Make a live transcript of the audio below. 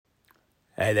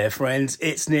Hey there, friends.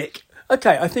 It's Nick.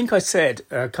 Okay, I think I said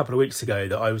a couple of weeks ago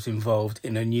that I was involved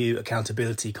in a new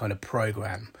accountability kind of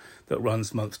program that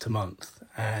runs month to month.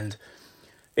 And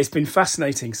it's been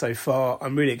fascinating so far.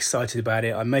 I'm really excited about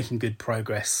it. I'm making good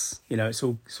progress. You know, it's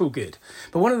all good.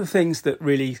 But one of the things that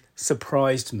really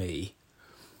surprised me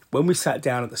when we sat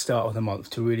down at the start of the month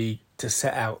to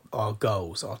set out our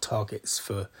goals, our targets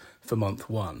for month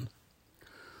one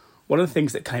of the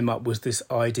things that came up was this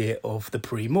idea of the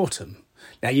pre-mortem.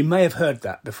 Now, you may have heard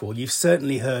that before. You've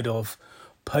certainly heard of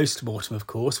post-mortem, of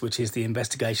course, which is the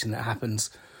investigation that happens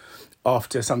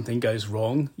after something goes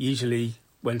wrong, usually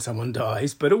when someone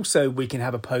dies. But also we can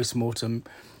have a post-mortem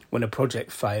when a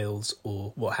project fails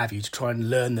or what have you, to try and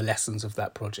learn the lessons of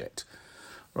that project,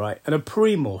 right? And a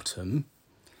pre-mortem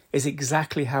is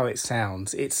exactly how it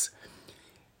sounds. It's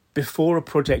before a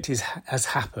project has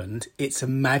happened, it's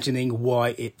imagining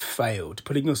why it failed,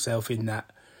 putting yourself in that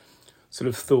sort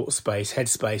of thought space,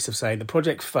 headspace of saying the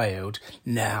project failed.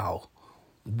 Now,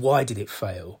 why did it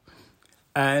fail?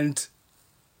 And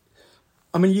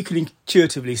I mean, you can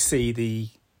intuitively see the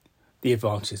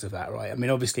advantages of that, right? I mean,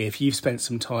 obviously, if you've spent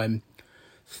some time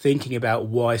thinking about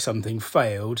why something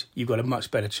failed, you've got a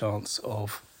much better chance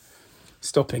of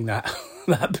stopping that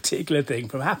particular thing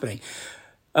from happening.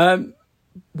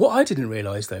 What I didn't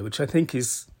realise, though, which I think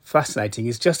is fascinating,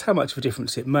 is just how much of a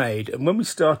difference it made. And when we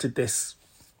started this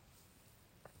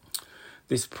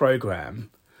programme,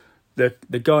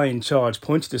 the guy in charge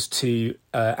pointed us to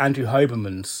Andrew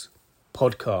Huberman's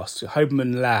podcast,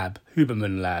 Huberman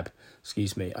Lab,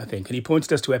 I think. And he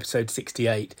pointed us to episode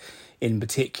 68 in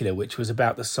particular, which was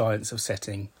about the science of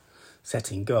setting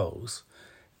goals.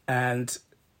 And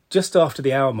just after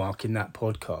the hour mark in that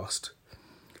podcast,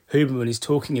 Huberman is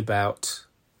talking about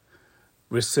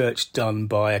research done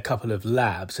by a couple of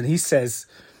labs. And he says,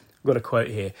 I've got a quote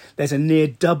here, there's a near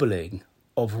doubling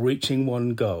of reaching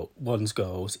one's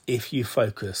goals if you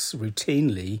focus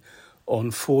routinely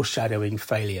on foreshadowing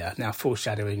failure. Now,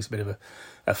 foreshadowing is a bit of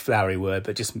a flowery word,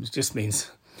 but just means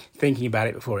thinking about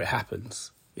it before it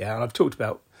happens. Yeah, and I've talked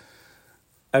about,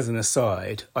 as an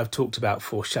aside,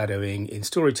 foreshadowing in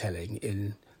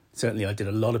storytelling. Certainly I did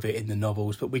a lot of it in the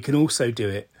novels, but we can also do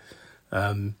it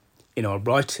in our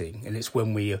writing, and it's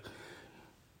when we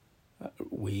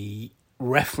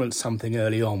reference something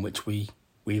early on which we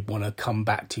want to come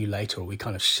back to later, or we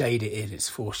kind of shade it in. It's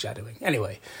foreshadowing.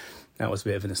 Anyway, that was a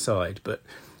bit of an aside, but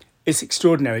it's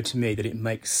extraordinary to me that it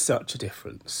makes such a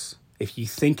difference. If you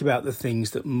think about the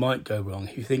things that might go wrong,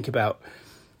 if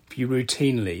you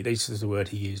routinely, this is the word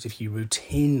he used, if you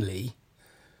routinely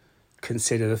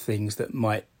consider the things that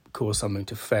might cause something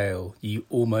to fail, you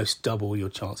almost double your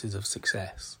chances of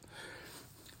success.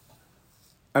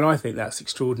 And I think that's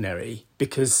extraordinary,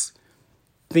 because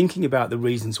thinking about the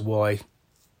reasons why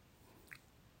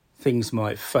things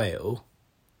might fail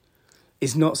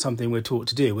is not something we're taught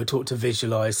to do. We're taught to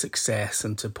visualise success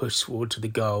and to push forward to the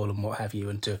goal and what have you,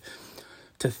 and to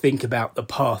think about the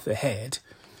path ahead.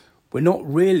 We're not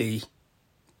really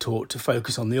taught to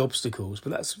focus on the obstacles, but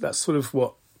that's sort of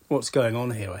what's going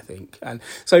on here, I think. And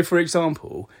so, for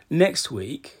example, next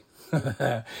week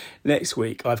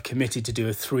I've committed to do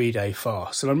a 3-day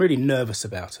fast, and I'm really nervous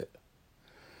about it.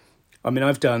 I mean,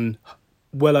 I've done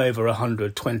well over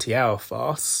 120-hour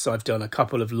fasts. I've done a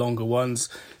couple of longer ones.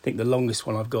 I think the longest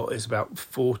one I've got is about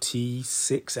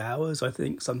 46 hours, I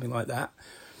think, something like that.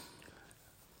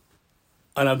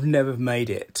 And I've never made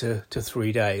it to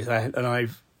 3 days. I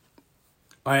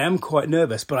am quite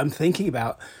nervous, but I'm thinking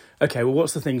about, okay, well,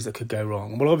 what's the things that could go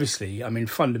wrong? Well, obviously, I mean,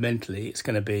 fundamentally, it's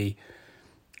going to be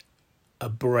a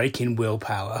break in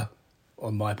willpower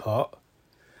on my part,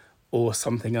 or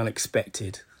something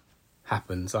unexpected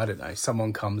happens. I don't know,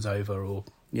 someone comes over, or,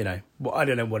 you know, well, I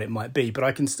don't know what it might be, but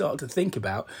I can start to think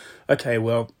about, okay,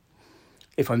 well,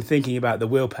 if I'm thinking about the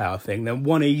willpower thing, then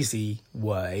one easy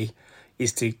way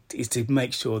is to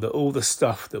make sure that all the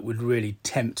stuff that would really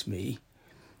tempt me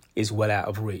is well out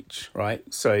of reach, right?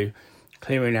 So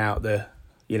clearing out the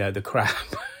crap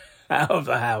out of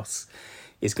the house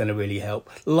is going to really help.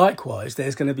 Likewise,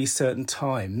 there's going to be certain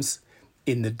times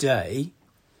in the day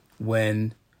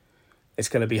when it's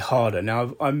going to be harder.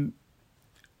 Now,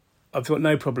 I've got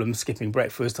no problem skipping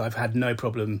breakfast. I've had no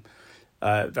problem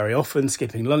very often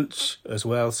skipping lunch as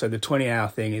well. So the 20-hour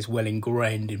thing is well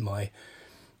ingrained in my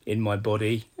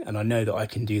body, and I know that I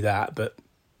can do that. But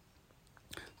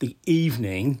the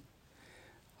evening,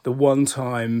 the one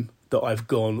time that I've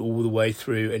gone all the way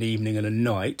through an evening and a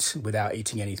night without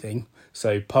eating anything,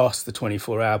 so past the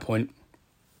 24-hour point,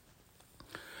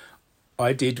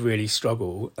 I did really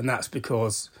struggle. And that's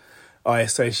because I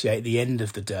associate the end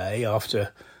of the day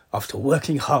after after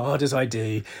working hard as I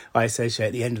do, I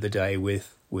associate the end of the day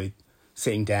with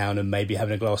sitting down and maybe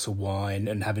having a glass of wine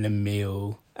and having a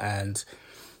meal and,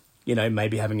 you know,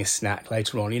 maybe having a snack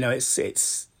later on. You know, it's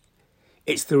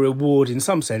the reward, in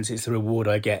some sense, it's the reward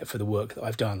I get for the work that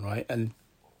I've done, right? And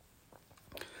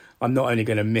I'm not only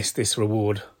going to miss this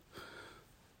reward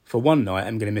for one night,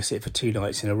 I'm going to miss it for 2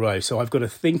 nights in a row. So I've got to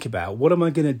think about, what am I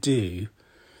going to do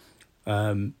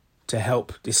to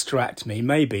help distract me?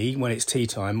 Maybe when it's tea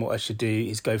time, what I should do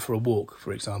is go for a walk,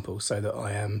 for example, so that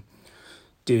I am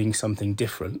doing something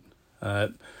different. I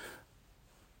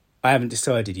haven't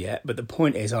decided yet, but the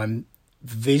point is I'm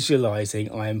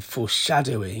visualising, I am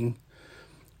foreshadowing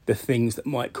the things that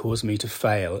might cause me to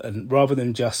fail. And rather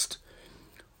than just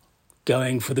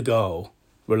going for the goal,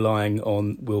 relying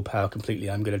on willpower completely,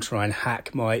 I'm going to try and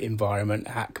hack my environment,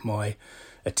 hack my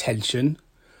attention.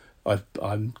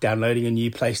 I'm downloading a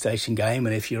new PlayStation game,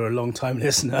 and if you're a long-time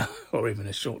listener, or even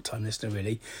a short-time listener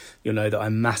really, you'll know that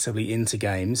I'm massively into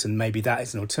games, and maybe that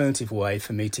is an alternative way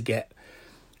for me to get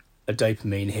a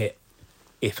dopamine hit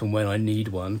if and when I need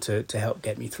one to help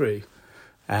get me through.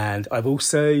 And I've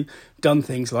also done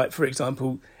things like, for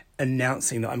example,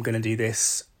 announcing that I'm going to do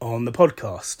this on the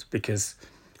podcast, because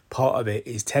part of it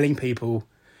is telling people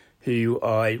who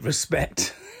I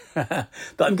respect that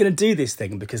I'm going to do this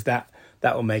thing, because that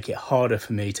will make it harder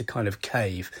for me to kind of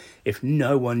cave. If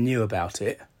no one knew about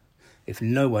it,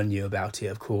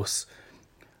 of course,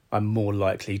 I'm more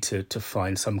likely to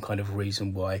find some kind of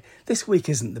reason why this week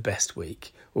isn't the best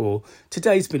week, or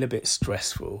today's been a bit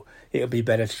stressful, it'll be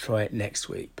better to try it next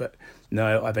week. But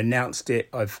no, I've announced it.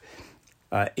 I've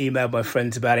emailed my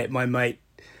friends about it. My mate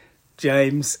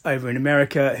James over in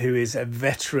America, who is a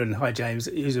veteran, hi James,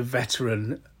 who's a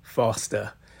veteran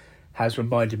faster, has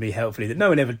reminded me helpfully that no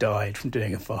one ever died from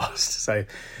doing a fast. So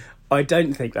I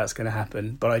don't think that's going to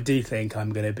happen, but I do think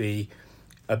I'm going to be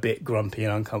a bit grumpy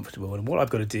and uncomfortable. And what I've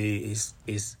got to do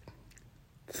is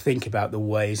think about the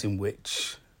ways in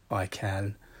which I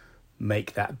can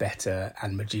make that better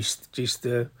and reduce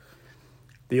the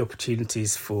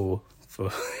opportunities for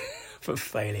for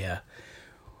failure.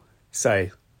 So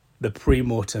the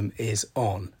pre-mortem is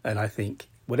on, and I think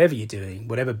whatever you're doing,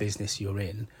 whatever business you're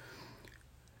in,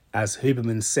 as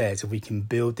Huberman says, if we can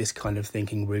build this kind of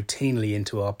thinking routinely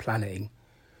into our planning,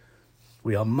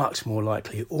 we are much more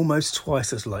likely, almost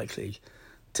twice as likely,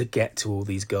 to get to all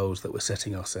these goals that we're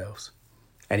setting ourselves.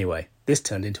 Anyway, this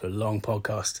turned into a long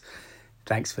podcast.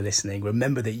 Thanks for listening.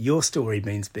 Remember that your story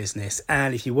means business,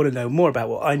 and if you want to know more about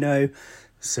what I know,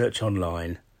 search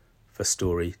online for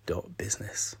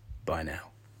story.business. Bye now.